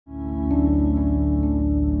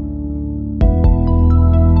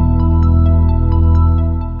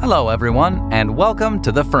Hello everyone, and welcome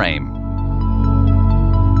to The Frame.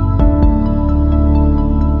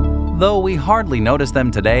 Though we hardly notice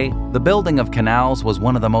them today, the building of canals was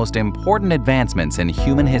one of the most important advancements in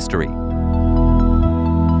human history.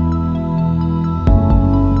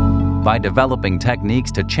 By developing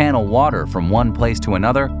techniques to channel water from one place to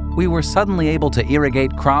another, we were suddenly able to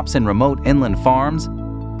irrigate crops in remote inland farms,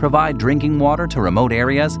 provide drinking water to remote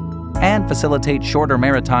areas, and facilitate shorter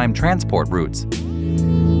maritime transport routes.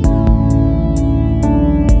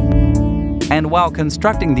 And while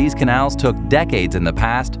constructing these canals took decades in the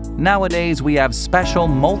past, nowadays we have special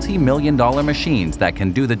multi-million-dollar machines that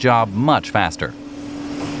can do the job much faster.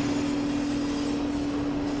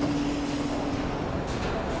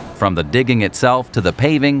 From the digging itself to the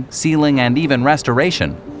paving, sealing, and even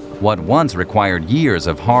restoration, what once required years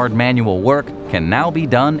of hard manual work can now be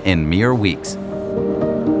done in mere weeks.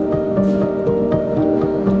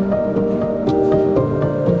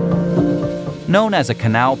 Known as a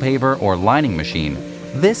canal paver or lining machine,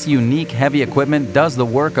 this unique heavy equipment does the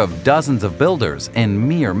work of dozens of builders in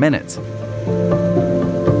mere minutes.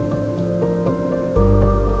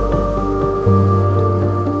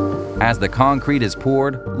 As the concrete is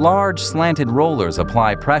poured, large slanted rollers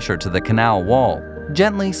apply pressure to the canal wall,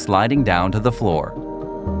 gently sliding down to the floor.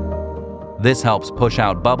 This helps push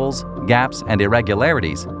out bubbles, gaps, and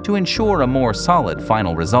irregularities to ensure a more solid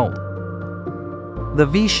final result. The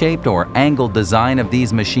V-shaped or angled design of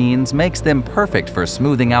these machines makes them perfect for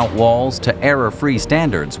smoothing out walls to error-free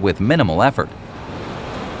standards with minimal effort.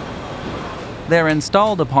 They're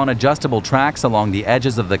installed upon adjustable tracks along the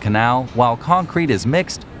edges of the canal while concrete is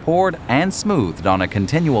mixed, poured, and smoothed on a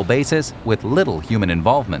continual basis with little human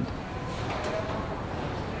involvement.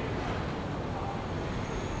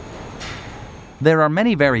 There are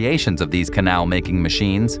many variations of these canal-making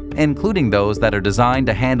machines, including those that are designed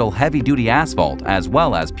to handle heavy-duty asphalt as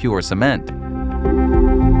well as pure cement.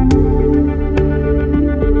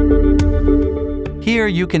 Here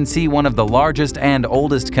you can see one of the largest and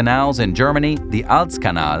oldest canals in Germany, the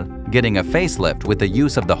Canal, getting a facelift with the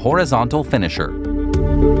use of the horizontal finisher.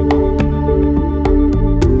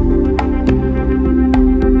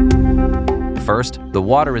 First, the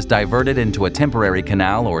water is diverted into a temporary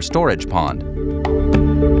canal or storage pond.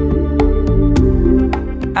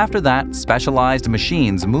 After that, specialized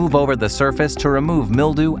machines move over the surface to remove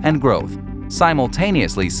mildew and growth,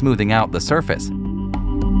 simultaneously smoothing out the surface.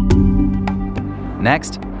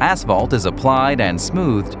 Next, asphalt is applied and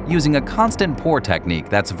smoothed using a constant pour technique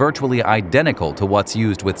that's virtually identical to what's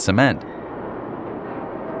used with cement.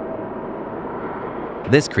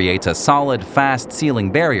 This creates a solid, fast sealing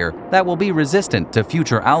barrier that will be resistant to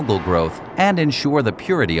future algal growth and ensure the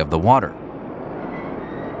purity of the water.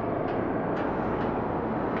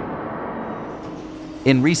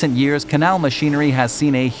 In recent years, canal machinery has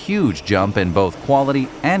seen a huge jump in both quality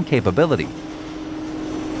and capability.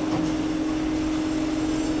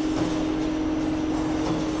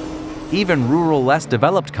 Even rural, less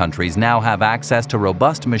developed countries now have access to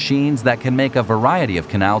robust machines that can make a variety of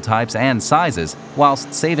canal types and sizes,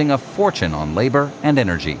 whilst saving a fortune on labor and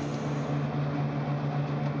energy.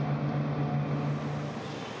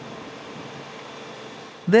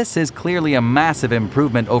 This is clearly a massive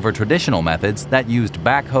improvement over traditional methods that used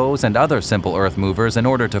backhoes and other simple earth movers in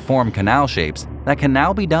order to form canal shapes that can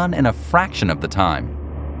now be done in a fraction of the time.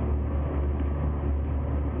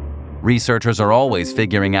 Researchers are always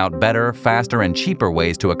figuring out better, faster, and cheaper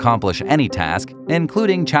ways to accomplish any task,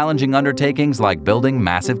 including challenging undertakings like building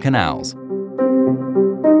massive canals.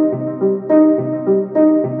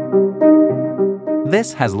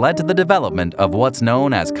 This has led to the development of what's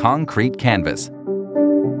known as concrete canvas.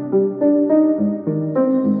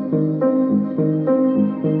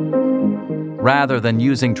 Rather than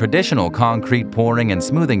using traditional concrete pouring and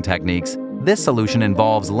smoothing techniques, this solution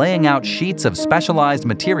involves laying out sheets of specialized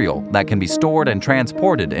material that can be stored and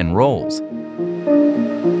transported in rolls.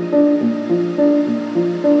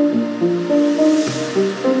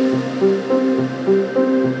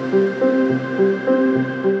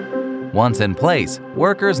 Once in place,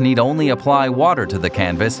 workers need only apply water to the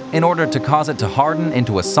canvas in order to cause it to harden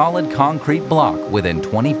into a solid concrete block within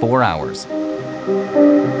 24 hours.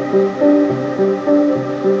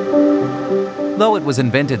 Though it was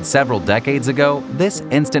invented several decades ago, this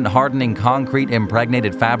instant hardening concrete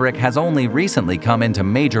impregnated fabric has only recently come into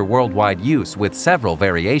major worldwide use with several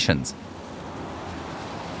variations.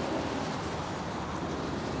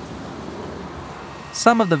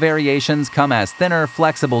 Some of the variations come as thinner,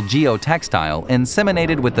 flexible geotextile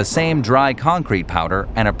inseminated with the same dry concrete powder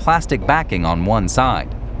and a plastic backing on one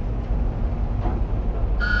side.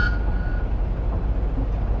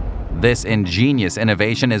 This ingenious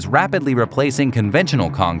innovation is rapidly replacing conventional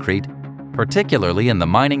concrete, particularly in the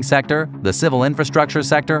mining sector, the civil infrastructure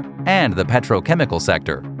sector, and the petrochemical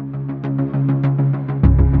sector.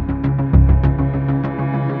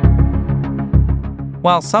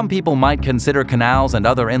 While some people might consider canals and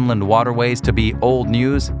other inland waterways to be old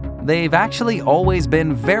news, they've actually always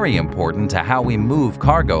been very important to how we move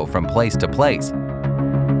cargo from place to place.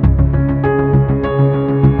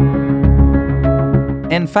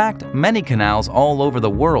 In fact, many canals all over the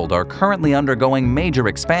world are currently undergoing major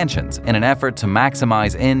expansions in an effort to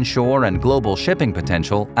maximize inshore and global shipping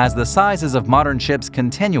potential as the sizes of modern ships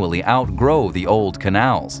continually outgrow the old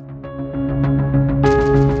canals.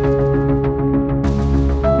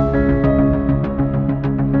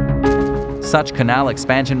 Such canal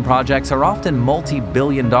expansion projects are often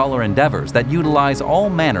multi-billion-dollar endeavors that utilize all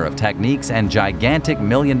manner of techniques and gigantic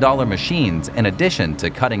million-dollar machines in addition to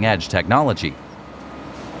cutting-edge technology.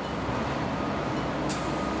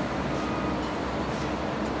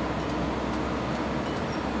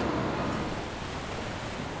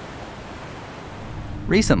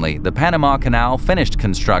 Recently, the Panama Canal finished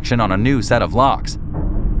construction on a new set of locks.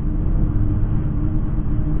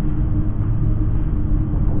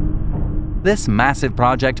 This massive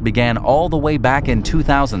project began all the way back in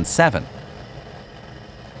 2007.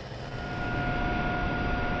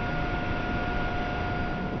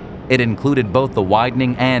 It included both the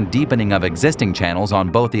widening and deepening of existing channels on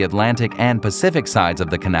both the Atlantic and Pacific sides of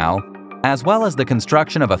the canal, as well as the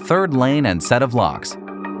construction of a third lane and set of locks.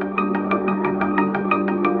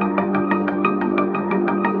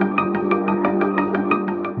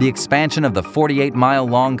 The expansion of the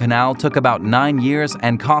 48-mile-long canal took about 9 years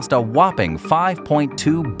and cost a whopping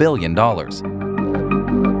 $5.2 billion.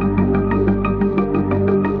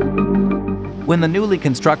 When the newly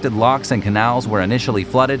constructed locks and canals were initially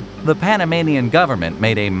flooded, the Panamanian government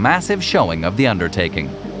made a massive showing of the undertaking.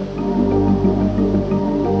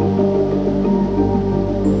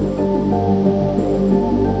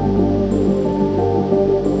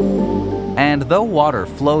 And though water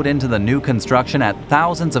flowed into the new construction at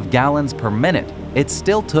thousands of gallons per minute, it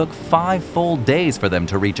still took 5 full days for them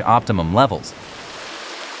to reach optimum levels.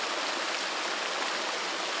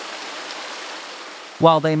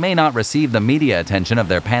 While they may not receive the media attention of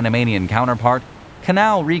their Panamanian counterpart,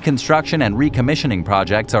 canal reconstruction and recommissioning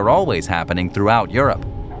projects are always happening throughout Europe.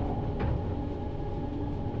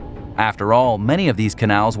 After all, many of these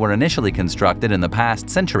canals were initially constructed in the past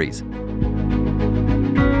centuries.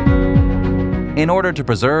 In order to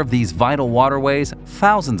preserve these vital waterways,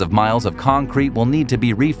 thousands of miles of concrete will need to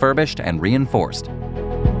be refurbished and reinforced.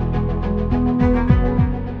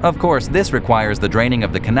 Of course, this requires the draining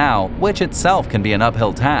of the canal, which itself can be an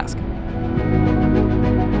uphill task.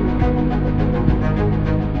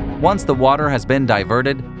 Once the water has been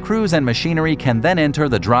diverted, crews and machinery can then enter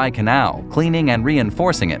the dry canal, cleaning and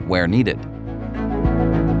reinforcing it where needed.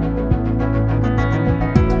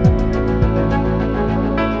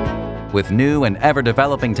 With new and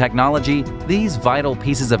ever-developing technology, these vital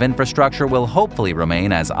pieces of infrastructure will hopefully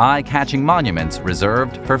remain as eye-catching monuments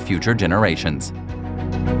reserved for future generations.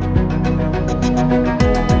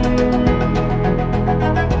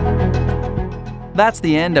 That's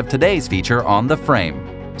the end of today's feature on The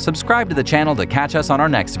Frame. Subscribe to the channel to catch us on our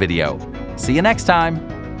next video. See you next time!